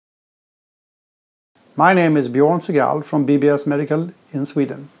My name is Björn Segal from BBS Medical in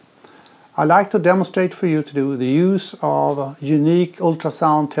Sweden. I'd like to demonstrate for you to do the use of a unique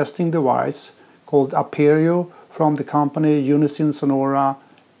ultrasound testing device called Aperio from the company Sonora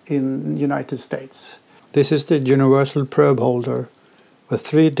in the United States. This is the universal probe holder with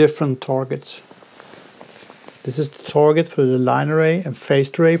 3 different targets. This is the target for the line array and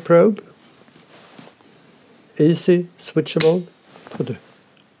phased array probe. Easy switchable to the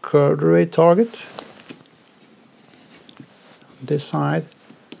curved array target. On this side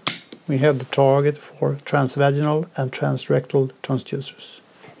we have the target for transvaginal and transrectal transducers.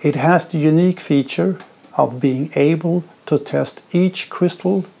 It has the unique feature of being able to test each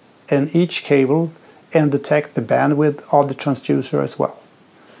crystal and each cable and detect the bandwidth of the transducer as well.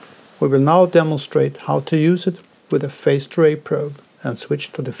 We will now demonstrate how to use it with a phased array probe and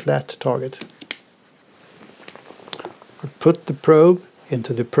switch to the flat target. We put the probe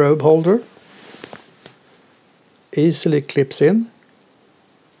into the probe holder, easily clips in.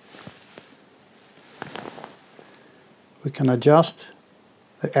 We can adjust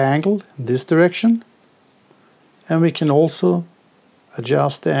the angle in this direction, and we can also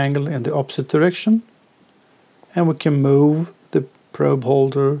adjust the angle in the opposite direction, and we can move the probe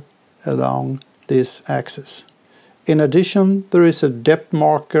holder along this axis. In addition, there is a depth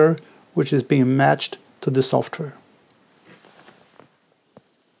marker which is being matched to the software.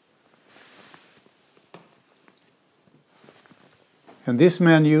 In this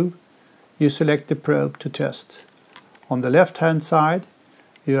menu, you select the probe to test. On the left-hand side,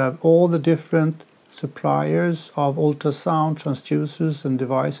 you have all the different suppliers of ultrasound transducers and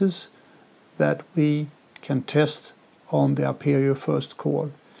devices that we can test on the Aperio first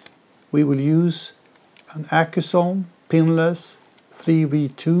call. We will use an Ultrasound pinless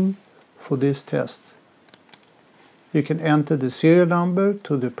 3V2 for this test. You can enter the serial number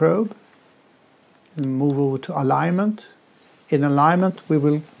to the probe and move over to alignment. In alignment, we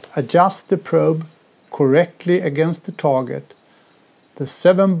will adjust the probe correctly against the target. The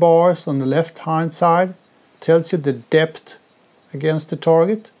 7 bars on the left-hand side tells you the depth against the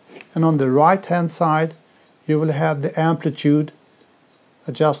target, and on the right-hand side you will have the amplitude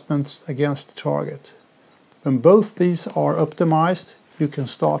adjustments against the target. When both these are optimized, you can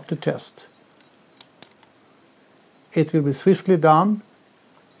start the test. It will be swiftly done,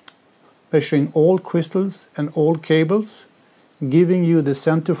 measuring all crystals and all cables, giving you the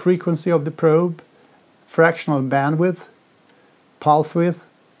center frequency of the probe, fractional bandwidth, pulse width.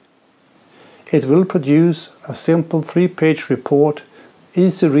 It will produce a simple 3-page report,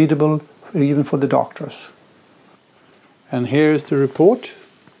 easy readable even for the doctors. And here is the report,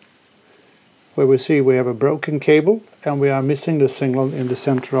 where we see we have a broken cable and we are missing the signal in the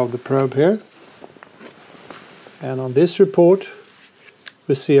center of the probe here. And on this report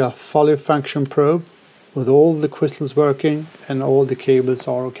we see a fully functioning probe with all the crystals working and all the cables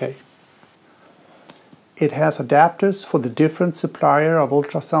are okay. It has adapters for the different supplier of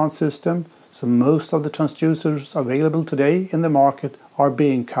ultrasound system, so most of the transducers available today in the market are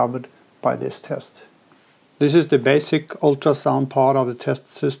being covered by this test. This is the basic ultrasound part of the test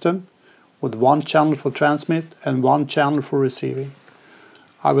system, with 1 channel for transmit and 1 channel for receiving.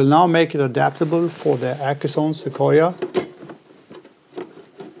 I will now make it adaptable for the Ultrasound Sequoia,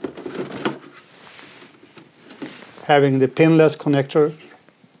 having the pinless connector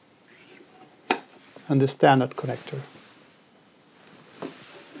and the standard connector.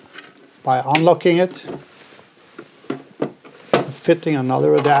 By unlocking it, fitting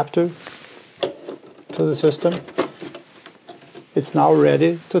another adapter to the system, it's now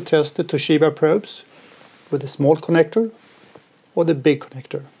ready to test the Toshiba probes with the small connector or the big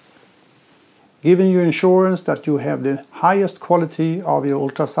connector, giving you assurance that you have the highest quality of your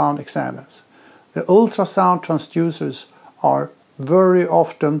ultrasound examiners. The ultrasound transducers are very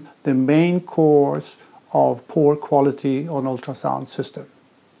often the main cause of poor quality on ultrasound system.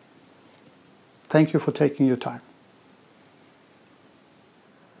 Thank you for taking your time.